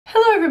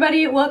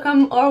everybody,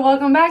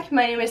 welcome back.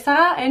 My name is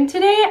Sara and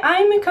today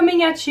I'm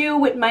coming at you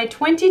with my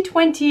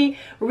 2020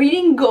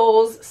 reading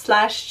goals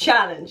 /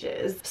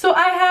 challenges. So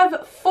I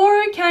have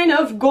 4 kind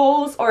of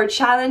goals or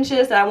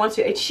challenges that I want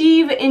to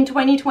achieve in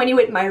 2020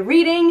 with my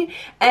reading,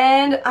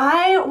 and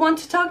I want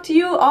to talk to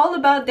you all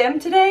about them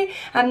today.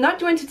 I'm not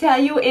going to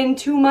tell you in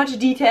too much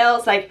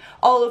details like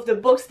all of the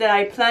books that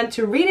I plan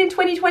to read in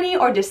 2020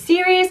 or the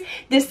series.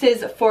 This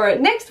is for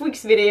next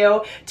week's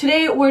video.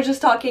 Today we're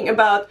just talking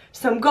about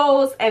some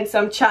goals and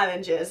some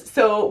challenges.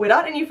 So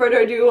without any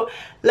further ado,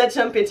 let's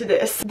jump into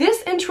this.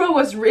 This intro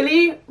was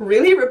really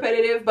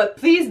repetitive, but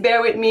please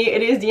bear with me.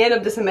 It is the end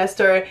of the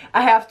semester.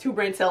 I have 2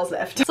 brain cells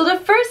left. So the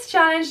first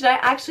challenge that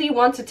I actually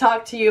want to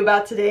talk to you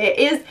about today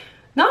is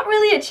not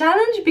really a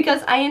challenge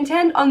because I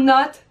intend on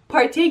not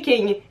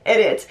partaking in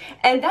it,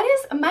 and that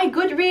is my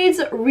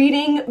Goodreads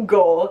reading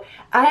goal.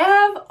 I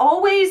have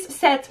always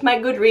set my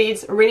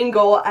Goodreads reading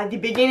goal at the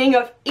beginning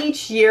of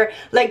each year,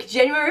 like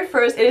January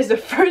 1st. It is the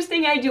first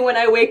thing I do when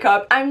I wake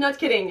up. I'm not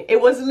kidding.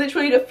 It was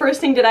literally the first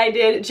thing that I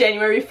did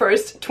January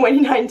 1st,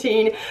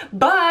 2019.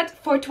 But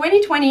for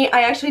 2020,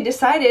 I actually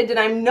decided that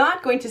I'm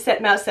not going to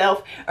set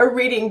myself a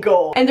reading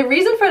goal. And the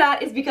reason for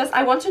that is because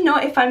I want to know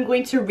if I'm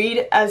going to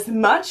read as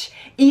much,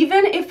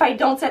 even if I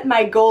don't set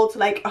my goal to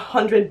like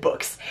 100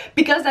 books.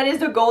 Because that is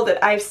the goal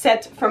that I've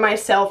set for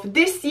myself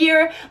this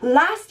year.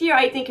 Last year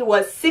I think it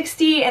was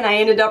 60 and I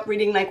ended up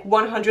reading like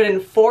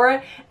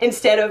 104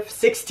 instead of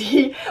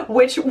 60,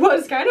 which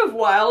was kind of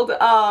wild.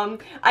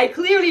 I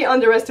clearly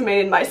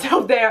underestimated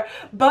myself there,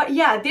 but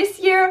yeah, this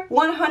year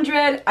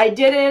 100, I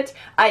did it,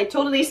 I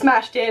totally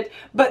smashed it.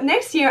 But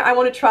next year I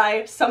want to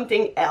try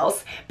something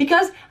else,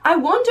 because I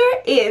wonder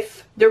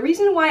if the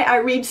reason why I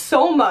read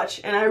so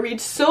much and I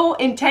read so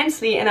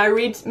intensely and I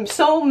read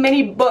so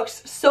many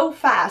books so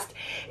fast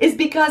is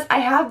because I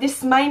have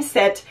this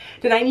mindset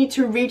that I need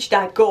to reach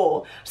that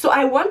goal. So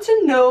I want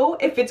to know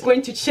if it's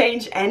going to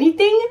change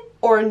anything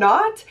or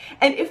not,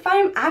 and if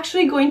I'm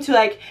actually going to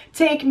like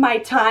take my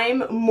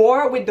time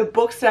more with the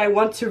books that I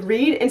want to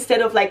read instead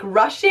of like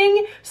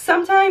rushing.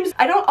 Sometimes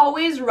I don't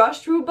always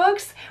rush through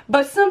books,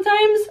 but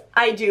sometimes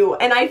I do,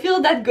 and I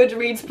feel that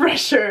Goodreads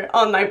pressure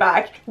on my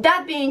back.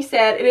 That being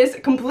said, it is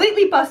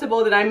completely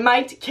possible that I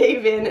might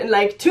cave in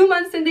like 2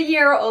 months in the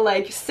year or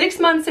like 6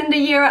 months in the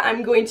year.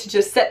 I'm going to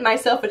just set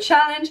myself a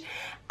challenge.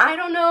 I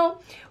don't know,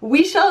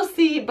 we shall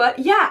see, but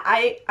yeah,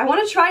 I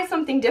want to try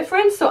something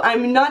different, so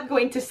I'm not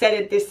going to set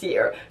it this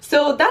year.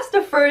 So that's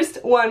the first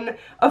one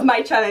of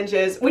my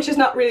challenges, which is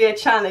not really a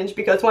challenge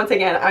because once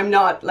again, I'm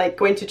not like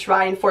going to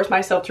try and force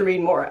myself to read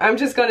more. I'm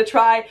just going to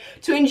try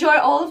to enjoy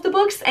all of the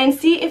books and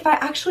see if I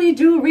actually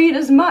do read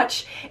as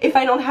much if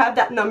I don't have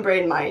that number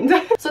in mind.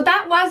 So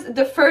that was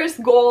the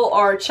first goal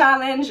or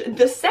challenge.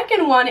 The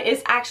second one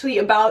is actually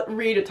about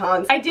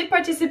readathons. I did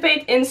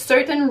participate in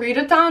certain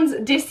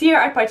readathons this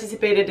year. I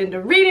participated in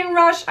the reading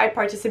rush, I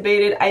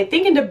participated I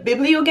think in the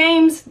biblio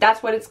games,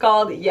 that's what it's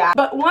called, yeah.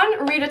 But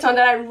one readathon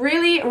that I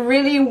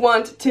really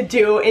want to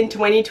do in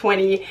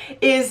 2020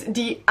 is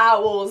the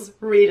Owls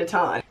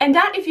readathon. And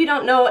that, if you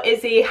don't know,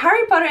 is a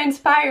Harry Potter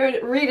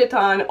inspired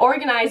readathon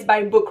organized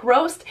by Book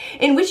Roast,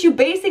 in which you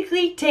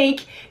basically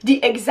take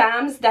the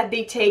exams that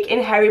they take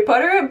in Harry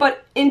Potter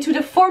but into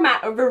the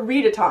format of a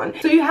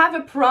readathon. So you have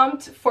a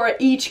prompt for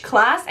each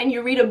class and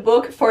you read a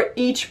book for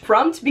each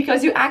prompt,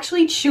 because you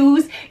actually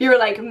choose your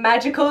like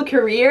magical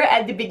career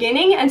at the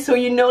beginning, and so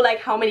you know like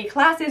how many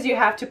classes you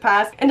have to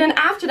pass. And then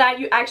after that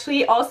you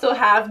actually also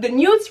have the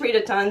Newts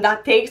readathon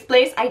that takes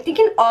place I think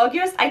in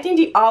August. I think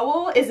the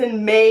Owl is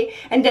in May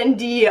and then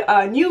the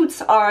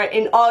Newts are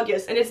in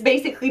August, and it's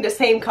basically the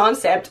same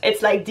concept.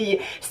 It's like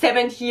the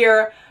 7th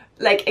year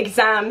like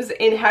exams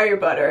in Harry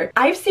Potter.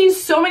 I've seen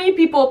so many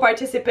people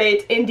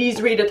participate in these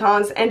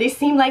readathons and they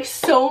seem like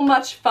so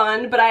much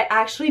fun, but I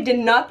actually did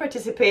not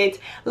participate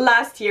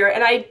last year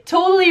and I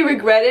totally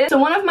regret it. So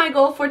one of my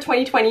goals for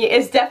 2020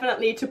 is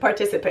definitely to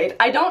participate.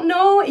 I don't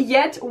know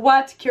yet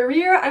what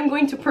career I'm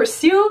going to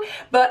pursue,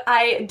 but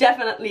I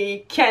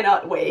definitely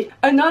cannot wait.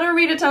 Another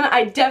readathon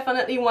I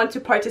definitely want to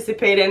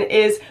participate in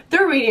is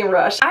the Reading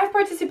Rush. I've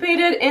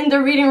participated in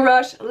the Reading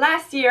Rush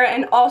last year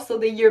and also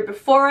the year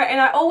before, and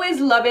I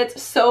always love it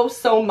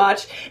so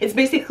much. It's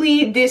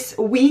basically this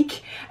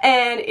week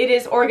and it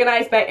is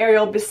organized by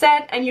Ariel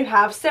Bissett, and you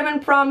have 7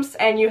 prompts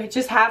and you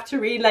just have to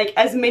read like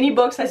as many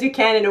books as you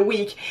can in a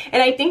week.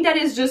 And I think that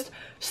is just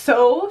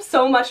so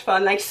much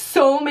fun. Like,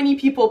 so many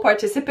people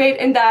participate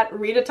in that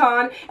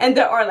readathon, and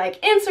there are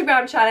like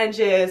Instagram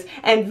challenges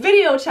and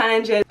video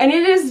challenges, and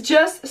it is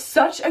just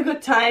such a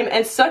good time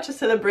and such a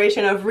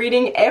celebration of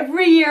reading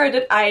every year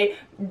that I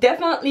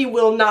definitely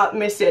will not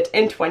miss it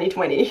in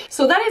 2020.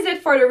 So that is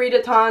it for the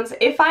readathons.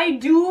 If I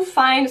do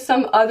find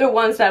some other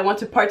ones that I want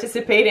to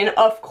participate in,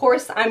 of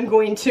course I'm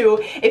going to,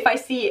 if I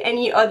see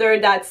any other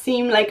that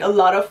seem like a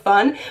lot of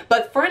fun.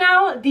 But for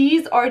now,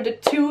 these are the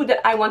 2 that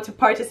I want to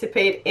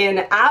participate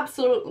in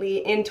absolutely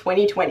in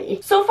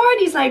 2020. So far,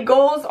 these like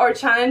goals or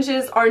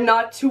challenges are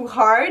not too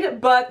hard,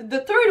 but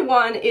the third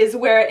one is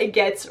where it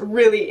gets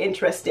really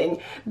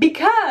interesting,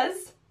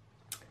 because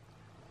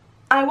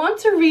I want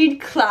to read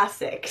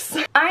classics.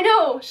 I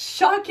know,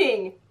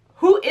 shocking.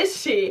 Who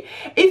is she?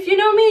 If you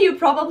know me, you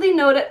probably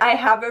know that I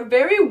have a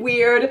very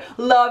weird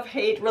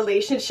love-hate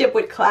relationship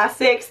with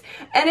classics,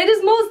 and it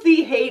is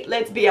mostly hate,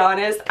 let's be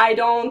honest. I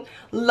don't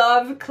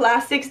love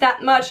classics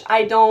that much.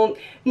 I don't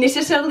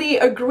necessarily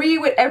agree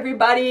with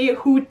everybody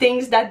who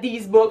thinks that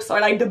these books are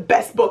like the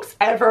best books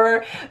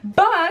ever,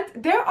 but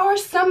there are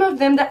some of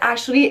them that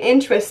actually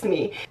interest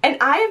me, and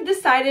I have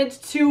decided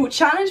to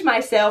challenge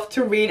myself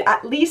to read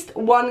at least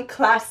one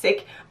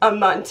classic a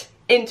month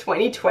in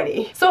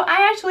 2020. So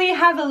I actually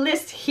have a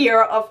list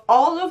here of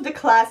all of the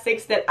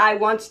classics that I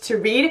want to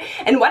read,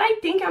 and what I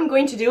think I'm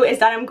going to do is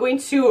that I'm going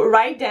to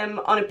write them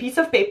on a piece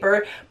of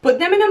paper, put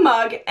them in a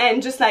mug,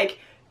 and just like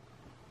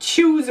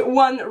choose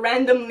one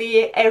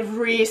randomly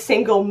every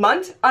single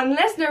month,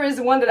 unless there is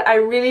one that I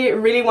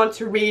really want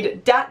to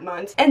read that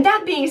month. And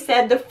that being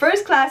said, the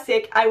first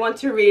classic I want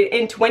to read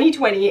in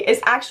 2020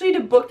 is actually the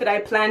book that I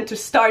plan to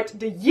start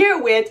the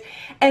year with,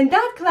 and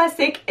that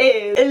classic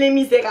is Les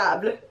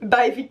Misérables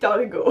by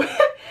Victor Hugo.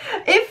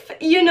 If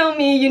you know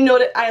me, you know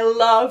that I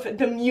love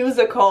the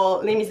musical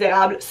Les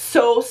Misérables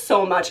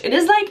so much. It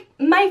is like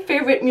my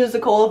favorite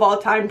musical of all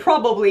time,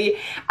 probably.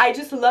 I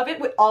just love it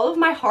with all of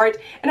my heart,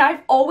 and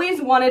I've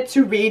always wanted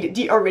to read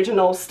the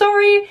original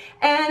story,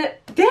 and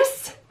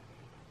this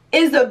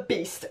is a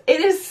beast. It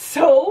is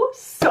so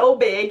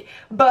big,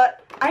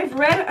 but I've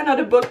read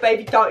another book by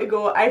Victor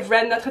Hugo. I've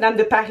read Notre Dame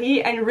de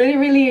Paris and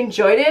really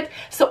enjoyed it,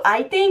 so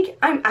I think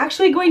I'm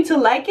actually going to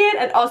like it,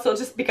 and also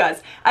just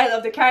because I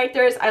love the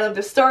characters, I love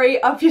the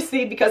story,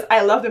 obviously because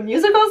I love the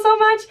musical so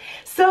much.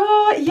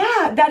 So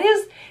yeah, that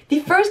is the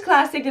first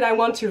classic that I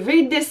want to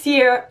read this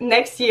year,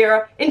 next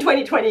year, in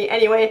 2020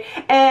 anyway,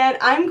 and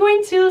I'm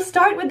going to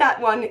start with that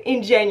one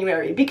in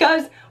January,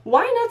 because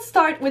why not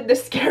start with the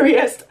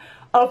scariest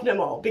of them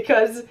all?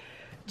 Because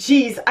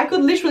jeez, I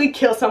could literally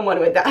kill someone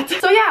with that.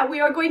 So yeah,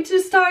 we are going to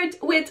start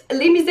with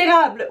Les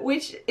Misérables,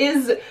 which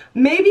is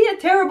maybe a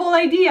terrible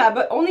idea,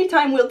 but only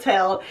time will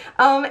tell.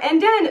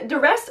 And then the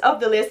rest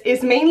of the list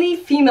is mainly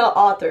female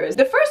authors.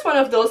 The first one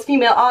of those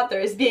female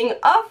authors being,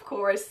 of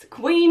course,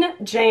 Queen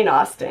Jane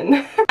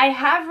Austen. I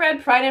have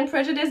read Pride and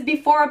Prejudice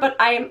before, but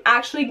I am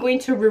actually going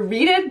to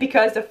reread it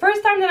because the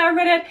first time that I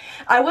read it,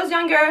 I was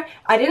younger.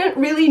 I didn't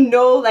really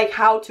know like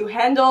how to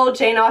handle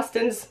Jane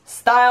Austen's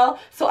style,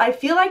 so I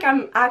feel like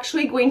I'm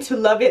actually going to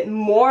love it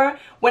more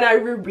when I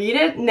reread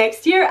it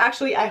next year.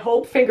 Actually, I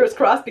hope, fingers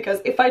crossed, because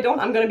if I don't,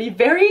 I'm gonna be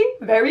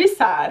very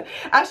sad.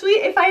 Actually,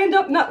 if I end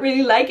up not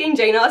really liking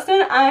Jane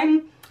Austen,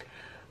 I'm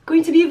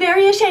going to be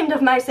very ashamed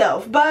of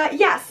myself. But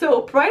yeah,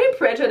 so Pride and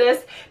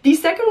Prejudice. The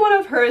second one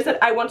of hers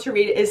that I want to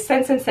read is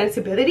Sense and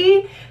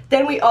Sensibility.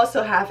 Then we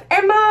also have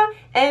Emma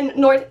and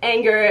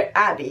Northanger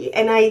Abbey,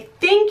 and I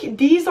think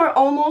these are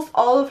almost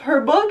all of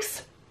her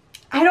books.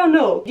 I don't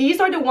know. These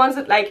are the ones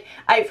that like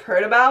I've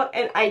heard about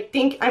and I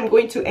think I'm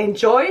going to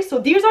enjoy. So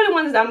these are the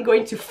ones that I'm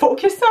going to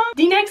focus on.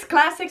 The next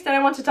classics that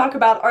I want to talk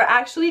about are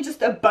actually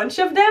just a bunch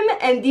of them,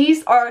 and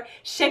these are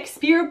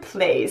Shakespeare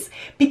plays.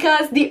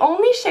 Because the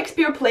only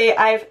Shakespeare play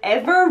I've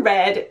ever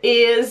read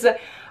is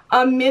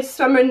A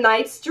Midsummer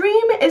Night's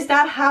Dream. Is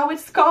that how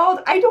it's called?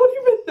 I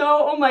don't even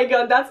know. Oh my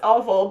god, that's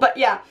awful. But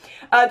yeah,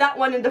 that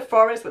one in the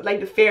forest with like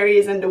the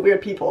fairies and the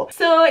weird people.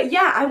 So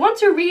yeah, I want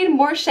to read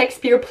more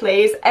Shakespeare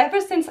plays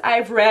ever since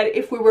I've read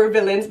If We Were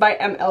Villains by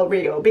M.L.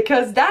 Rio,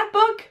 because that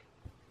book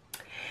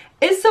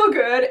is so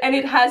good and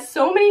it has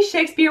so many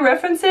Shakespeare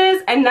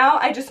references, and now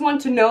I just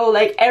want to know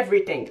like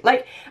everything.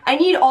 Like I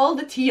need all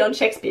the tea on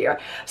Shakespeare.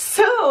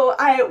 So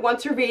I want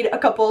to read a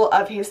couple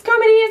of his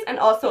comedies and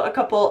also a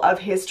couple of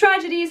his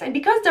tragedies, and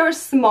because they're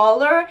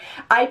smaller,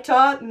 I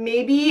thought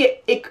maybe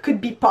it could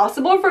be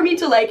possible for me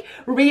to like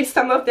read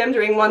some of them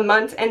during one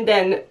month and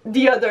then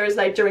the others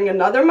like during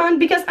another month,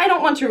 because I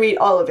don't want to read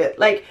all of it.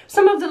 Like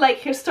some of the like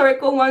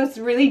historical ones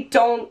really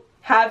don't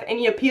have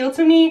any appeal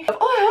to me.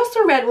 Oh, I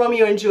also read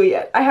Romeo and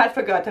Juliet. I had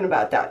forgotten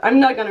about that. I'm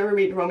not gonna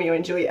reread Romeo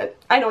and Juliet.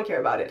 I don't care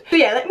about it. So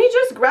yeah, let me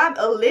just grab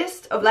a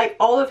list of like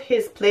all of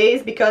his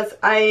plays, because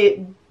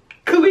I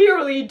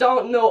clearly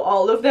don't know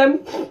all of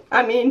them.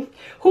 I mean,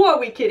 who are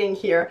we kidding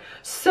here?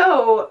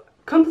 So,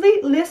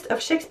 complete list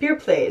of Shakespeare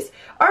plays.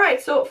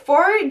 Alright, so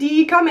for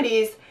the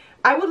comedies,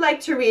 I would like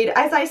to read,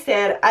 as I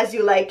said, As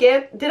You Like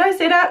It. Did I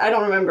say that? I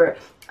don't remember.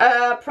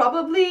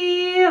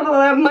 Probably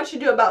Much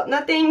Ado About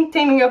Nothing,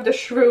 Taming of the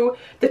Shrew,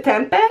 The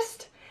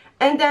Tempest.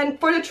 And then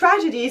for the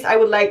tragedies, I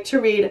would like to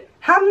read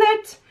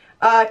Hamlet,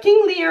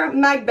 King Lear,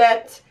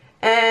 Macbeth,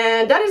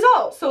 and that is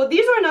all. So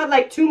these are not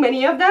like too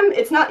many of them.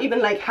 It's not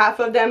even like half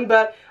of them,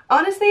 but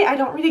honestly, I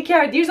don't really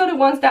care. These are the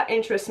ones that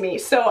interest me.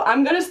 So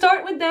I'm gonna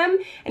start with them,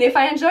 and if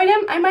I enjoy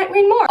them, I might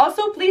read more.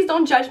 Also, please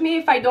don't judge me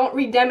if I don't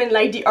read them in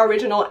like the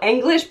original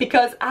English,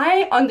 because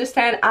I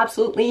understand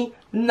absolutely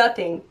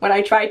nothing when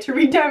I try to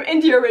read them in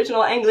the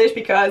original English,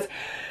 because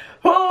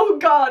oh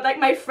god, like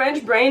my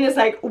French brain is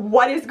like,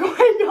 what is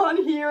going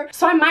on here?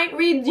 So I might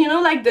read, you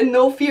know, like the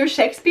No Fear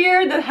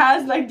Shakespeare that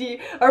has like the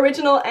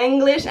original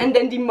English and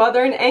then the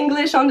modern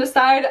English on the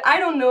side. I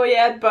don't know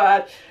yet,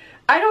 but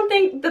I don't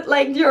think that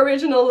like the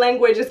original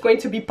language is going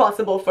to be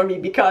possible for me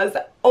because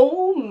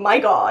oh my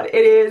god,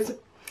 it is,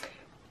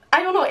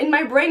 I don't know, in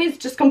my brain it's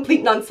just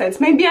complete nonsense.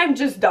 Maybe I'm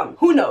just dumb,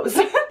 who knows.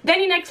 Then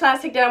the next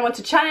classic that I want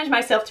to challenge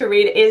myself to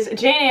read is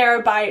Jane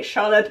Eyre by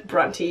Charlotte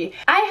Bronte.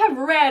 I have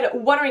read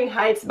Wuthering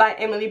Heights by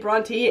Emily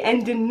Bronte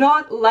and did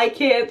not like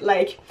it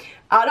like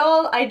at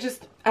all.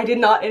 I did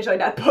not enjoy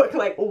that book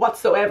like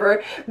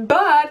whatsoever,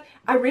 but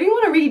I really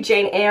want to read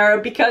Jane Eyre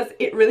because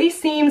it really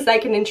seems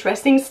like an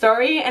interesting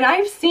story, and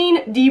I've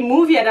seen the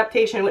movie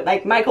adaptation with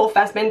like Michael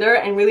Fassbender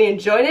and really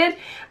enjoyed it.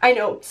 I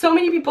know so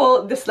many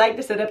people dislike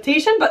this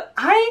adaptation, but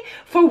I,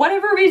 for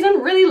whatever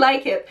reason, really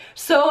like it.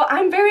 So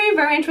I'm very,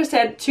 very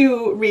interested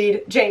to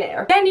read Jane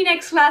Eyre. Then the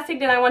next classic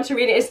that I want to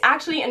read is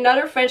actually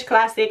another French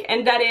classic,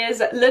 and that is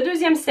Le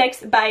Deuxième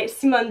Sexe by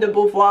Simone de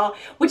Beauvoir,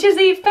 which is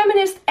a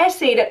feminist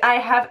essay that I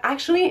have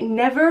actually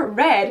never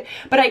read,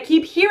 but I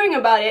keep hearing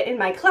about it in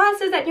my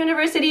classes at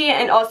university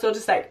and also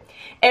just like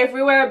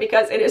everywhere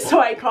because it is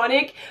so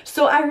iconic.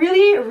 So I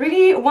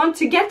really want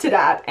to get to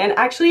that and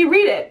actually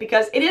read it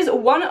because it is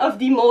one of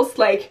the most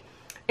like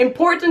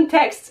important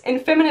texts in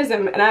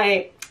feminism, and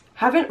I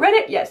haven't read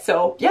it yet,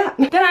 so yeah.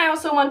 Then I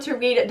also want to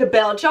read The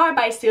Bell Jar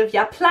by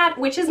Sylvia Plath,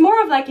 which is more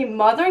of like a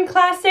modern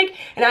classic,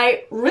 and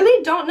I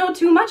really don't know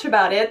too much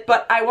about it,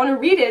 but I want to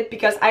read it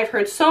because I've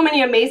heard so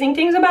many amazing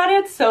things about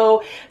it,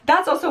 so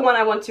that's also one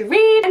I want to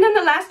read. And then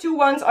the last two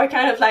ones are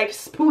kind of like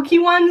spooky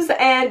ones,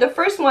 and the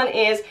first one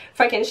is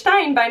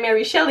Frankenstein by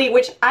Mary Shelley,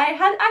 which I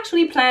had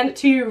actually planned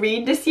to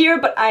read this year,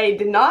 but I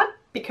did not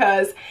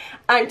because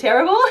I'm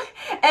terrible.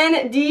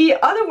 And the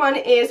other one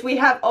is We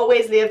Have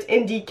Always Lived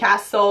in the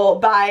Castle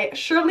by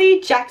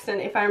Shirley Jackson,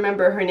 if I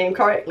remember her name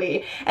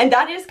correctly. And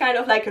that is kind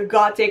of like a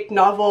gothic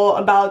novel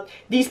about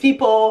these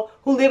people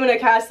who live in a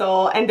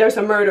castle and there's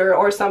a murder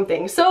or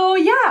something. So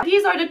yeah,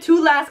 these are the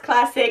two last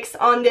classics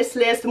on this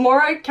list,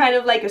 more kind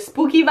of like a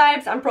spooky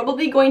vibes. I'm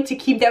probably going to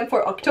keep them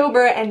for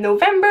October and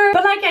November.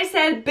 But like I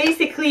said,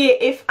 basically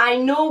if I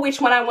know which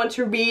one I want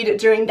to read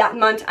during that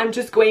month, I'm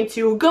just going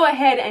to go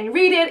ahead and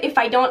read it. If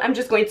I don't, I'm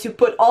just going to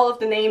put all of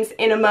the names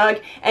in a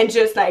mug and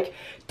just like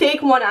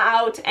take one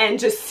out and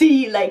just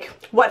see like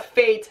what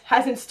fate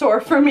has in store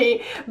for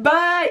me.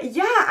 But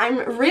yeah,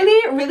 I'm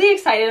really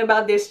excited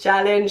about this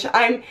challenge.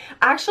 I'm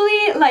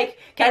actually like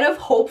kind of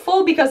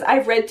hopeful because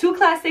I've read two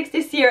classics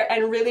this year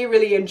and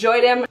really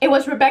enjoyed them. It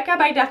was Rebecca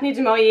by Daphne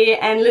du Maurier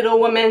and Little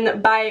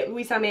Women by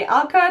Louisa May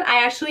Alcott.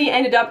 I actually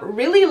ended up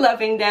really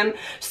loving them,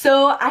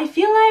 so I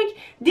feel like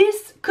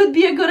this could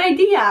be a good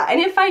idea. And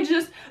if I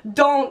just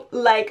don't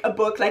like a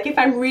book, like if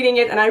I'm reading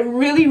it and I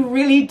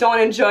really don't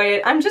enjoy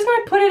it, I'm just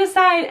gonna put it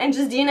aside and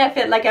just DNF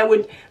it like I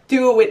would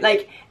do with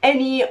like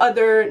any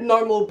other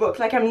normal book.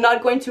 Like I'm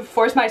not going to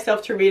force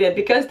myself to read it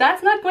because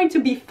that's not going to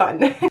be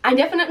fun. I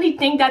definitely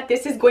think that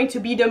this is going to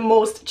be the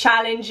most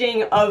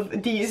challenging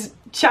of these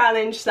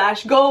challenge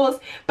slash goals,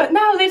 but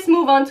now let's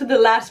move on to the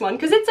last one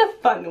because it's a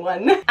fun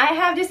one. I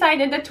have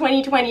decided that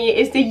 2020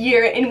 is the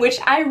year in which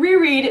I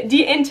reread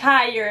the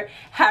entire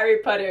Harry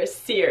Potter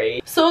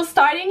series. So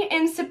starting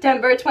in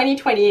September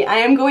 2020, I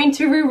am going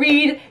to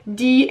reread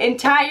the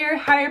entire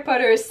Harry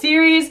Potter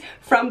series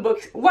from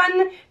books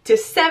 1 to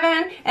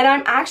 7, and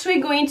I'm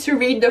actually going to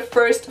read the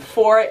first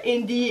 4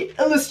 in the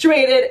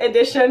illustrated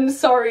edition.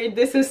 Sorry,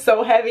 this is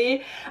so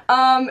heavy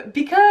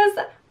because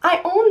I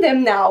own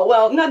them now.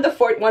 Well, not the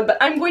 4th one, but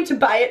I'm going to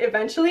buy it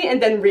eventually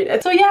and then read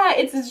it. So yeah,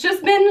 it's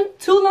just been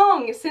too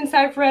long since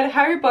I've read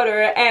Harry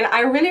Potter, and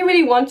I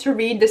really want to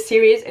read the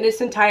series in its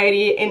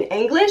entirety in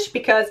English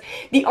because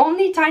the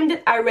only time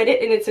that I read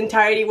it in its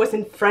entirety was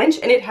in French,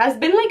 and it has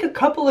been like a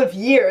couple of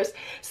years.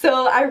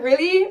 So I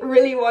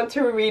really want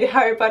to read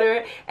Harry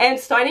Potter, and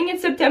starting in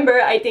September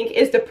I think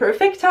is the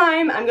perfect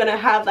time. I'm gonna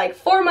have like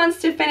 4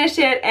 months to finish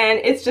it, and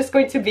it's just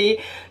going to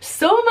be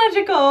so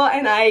magical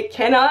and I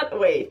cannot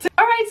wait.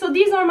 Alright, so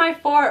these are my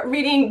 4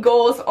 reading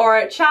goals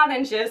or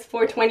challenges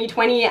for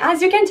 2020.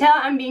 As you can tell,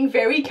 I'm being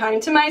very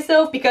kind to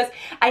myself because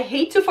I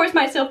hate to force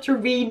myself to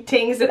read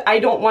things that I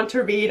don't want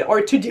to read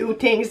or to do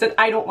things that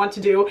I don't want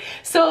to do.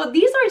 So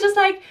these are just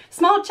like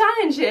small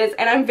challenges,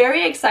 and I'm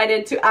very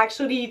excited to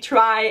actually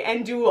try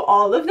and do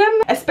all of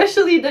them,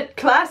 especially the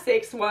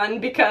classics one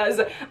because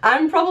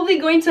I'm probably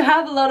going to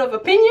have a lot of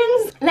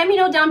opinions. Let me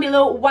know down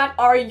below what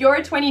are your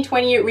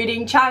 2020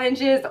 reading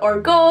challenges or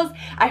goals.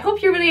 I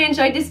hope you really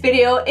enjoyed this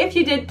video. If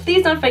you did,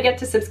 please don't forget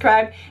to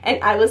subscribe,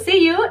 and I will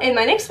see you in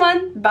my next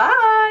one.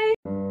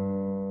 Bye!